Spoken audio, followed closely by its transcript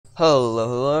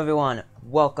Hello everyone,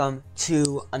 welcome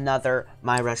to another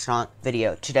My Restaurant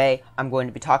video. Today I'm going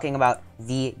to be talking about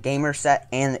the gamer set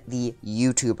and the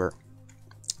YouTuber.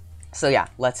 So yeah,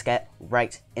 let's get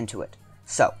right into it.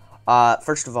 So,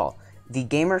 first of all, the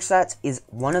gamer set is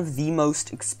one of the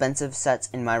most expensive sets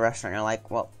in My Restaurant. You're like,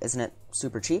 well, isn't it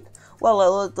super cheap?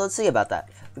 Well, let's see about that.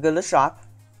 We go to the shop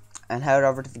and head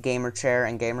over to the gamer chair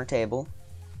and gamer table.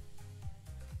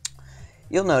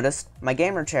 You'll notice my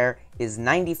gamer chair is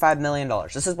 $95 million.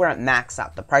 This is where it maxed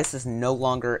out. The price is no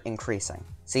longer increasing.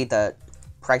 See, the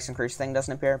price increase thing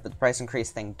doesn't appear, but the price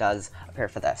increase thing does appear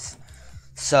for this.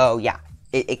 So yeah,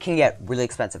 it can get really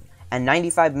expensive. And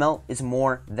 95 mil is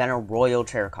more than a royal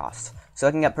chair costs. So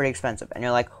it can get pretty expensive. And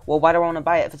you're like, well, why do I want to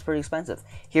buy it if it's pretty expensive?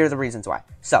 Here are the reasons why.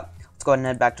 So, let's go ahead and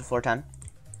head back to floor 10.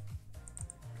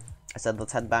 I said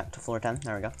let's head back to floor 10.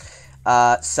 There we go.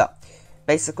 So,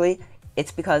 basically,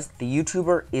 it's because the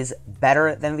YouTuber is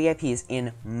better than VIPs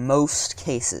in most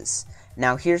cases.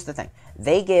 Now, here's the thing.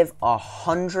 They give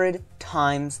 100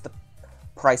 times the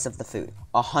price of the food.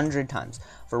 100 times.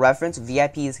 For reference,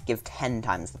 VIPs give 10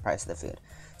 times the price of the food.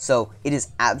 So, it is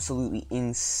absolutely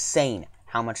insane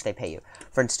how much they pay you.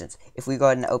 For instance, if we go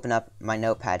ahead and open up my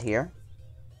notepad here,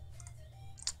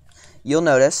 you'll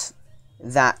notice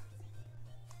that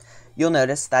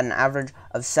an average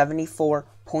of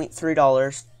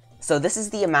 $74.3. So this is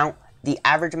the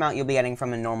average amount you'll be getting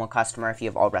from a normal customer if you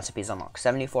have all recipes unlocked,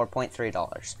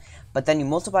 $74.3. But then you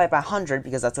multiply it by 100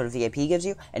 because that's what a VIP gives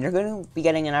you, and you're going to be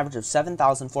getting an average of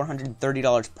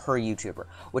 $7,430 per YouTuber,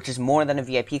 which is more than a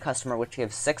VIP customer, which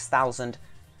gives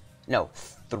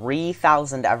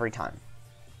 $3,000 every time,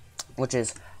 which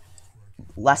is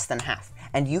less than half.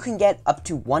 And you can get up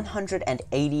to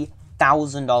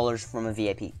 $180,000 from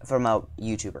a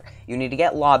YouTuber. You need to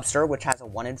get Lobster, which has a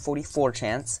 1 in 44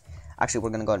 chance. Actually, we're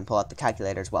going to go ahead and pull out the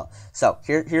calculator as well. So,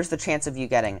 here's the chance of you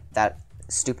getting that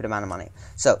stupid amount of money.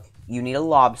 So, you need a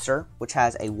Lobster, which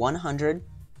has a 100,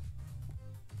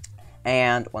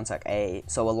 and,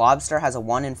 so a Lobster has a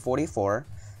 1 in 44,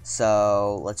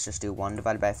 so let's just do 1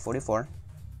 divided by 44.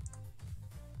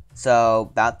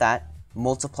 So, about that,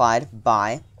 multiplied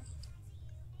by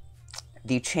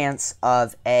the chance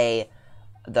of the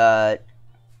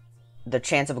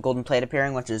chance of a golden plate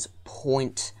appearing, which is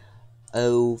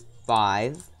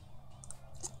 0.05,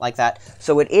 like that.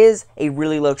 So it is a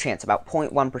really low chance, about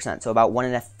 0.1%, so about 1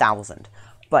 in 1,000.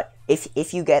 But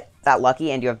if you get that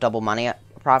lucky and you have double money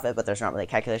profit, but there's not really a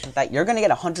calculation for that, you're going to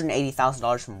get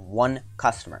 $180,000 from one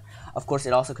customer. Of course,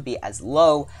 it also could be as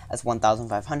low as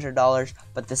 $1,500,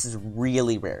 but this is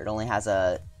really rare. It only has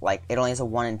a 1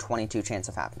 in 22 chance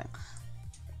of happening.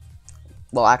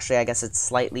 Well, actually, I guess it's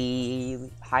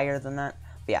slightly higher than that.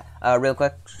 But yeah, real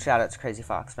quick, shout out to Crazy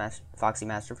Foxy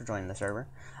Master for joining the server.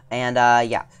 And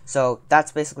yeah, so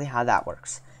that's basically how that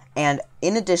works. And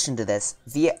in addition to this,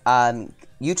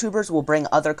 YouTubers will bring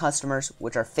other customers,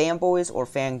 which are fanboys or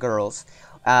fangirls.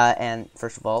 And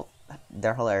first of all,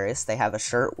 they're hilarious. They have a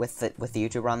shirt with the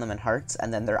YouTuber on them and hearts,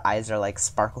 and then their eyes are like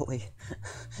sparkly.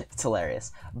 It's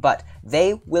hilarious. But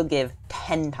they will give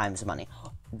 10 times money.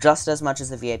 Just as much as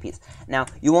the VIPs. Now,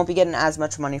 you won't be getting as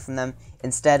much money from them.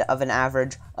 Instead of an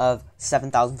average of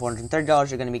 $7,430,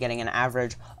 you're going to be getting an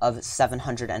average of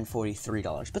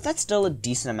 $743. But that's still a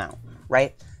decent amount,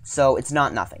 right? So, it's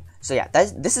not nothing. So, yeah,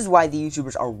 this is why the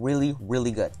YouTubers are really,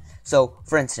 really good. So,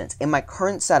 for instance, in my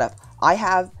current setup, I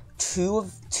have two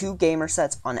gamer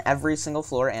sets on every single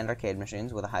floor and arcade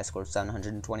machines with a high score of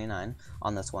 729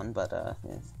 on this one. But, yeah,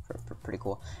 pretty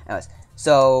cool. Anyways,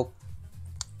 so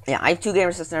yeah, I have 2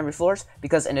 gamer sets on every floors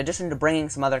because in addition to bringing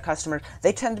some other customers,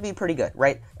 they tend to be pretty good,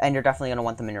 right? And you're definitely going to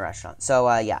want them in your restaurant.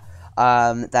 So, yeah,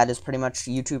 that is pretty much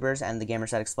YouTubers and the gamer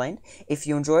set explained. If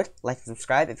you enjoyed, like and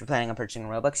subscribe. If you're planning on purchasing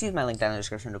Robux, use my link down in the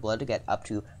description below to get up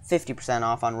to 50%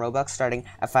 off on Robux, starting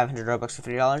at 500 Robux for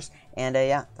 $3. And,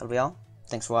 yeah, that'll be all.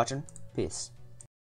 Thanks for watching. Peace.